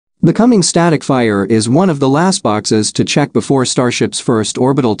The coming static fire is one of the last boxes to check before Starship's first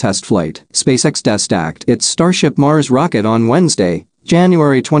orbital test flight. SpaceX destacked its Starship Mars rocket on Wednesday,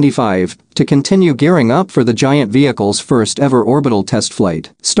 January 25, to continue gearing up for the giant vehicle's first-ever orbital test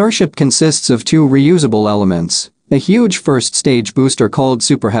flight. Starship consists of two reusable elements: a huge first-stage booster called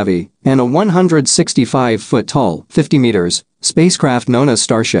Super Heavy, and a 165-foot-tall, 50 meters, spacecraft known as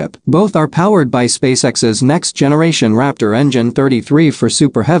Starship. Both are powered by SpaceX's next-generation Raptor engine, 33 for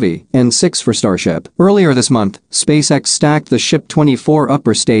Super Heavy and 6 for Starship. Earlier this month, SpaceX stacked the Ship 24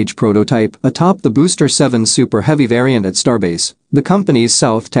 upper stage prototype atop the Booster 7 Super Heavy variant at Starbase, the company's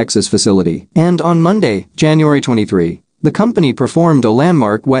South Texas facility. And on Monday, January 23, the company performed a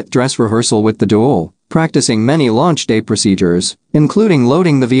landmark wet dress rehearsal with the duo, practicing many launch day procedures, including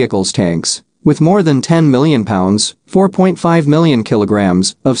loading the vehicle's tanks with more than 10 million pounds, 4.5 million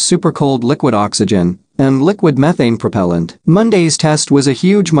kilograms, of supercold liquid oxygen and liquid methane propellant. Monday's test was a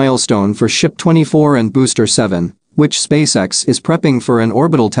huge milestone for Ship 24 and Booster 7, which SpaceX is prepping for an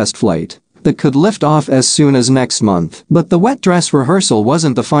orbital test flight that could lift off as soon as next month. But the wet dress rehearsal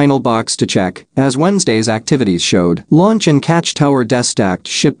wasn't the final box to check, as Wednesday's activities showed. Launch and catch tower destacked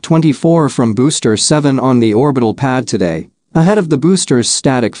Ship 24 from Booster 7 on the orbital pad today, ahead of the booster's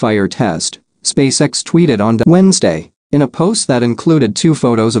static fire test, SpaceX tweeted on Wednesday. In a post that included two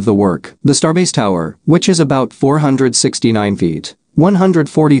photos of the work, the Starbase tower, which is about 469 feet,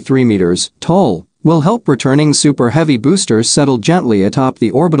 143 meters, tall, will help returning Super Heavy boosters settle gently atop the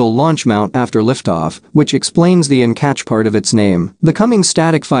orbital launch mount after liftoff, which explains the in-catch part of its name. The coming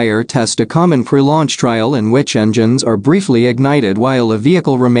static fire test, a common pre-launch trial in which engines are briefly ignited while a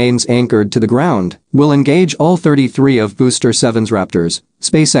vehicle remains anchored to the ground, will engage all 33 of Booster 7's Raptors,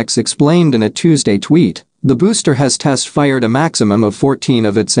 SpaceX explained in a Tuesday tweet. The booster has test-fired a maximum of 14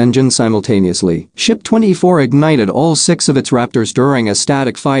 of its engines simultaneously. Ship 24 ignited all 6 of its Raptors during a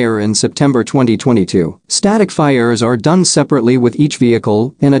static fire in September 2022. Static fires are done separately with each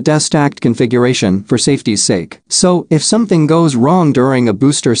vehicle in a destacked configuration for safety's sake. So, if something goes wrong during a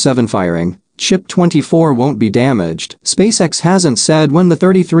Booster 7 firing, Ship 24 won't be damaged. SpaceX hasn't said when the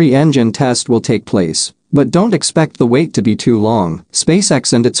 33 engine test will take place, but don't expect the wait to be too long.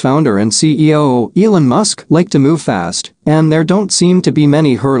 SpaceX and its founder and CEO, Elon Musk, like to move fast, and there don't seem to be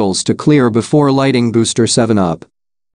many hurdles to clear before lighting Booster 7 up.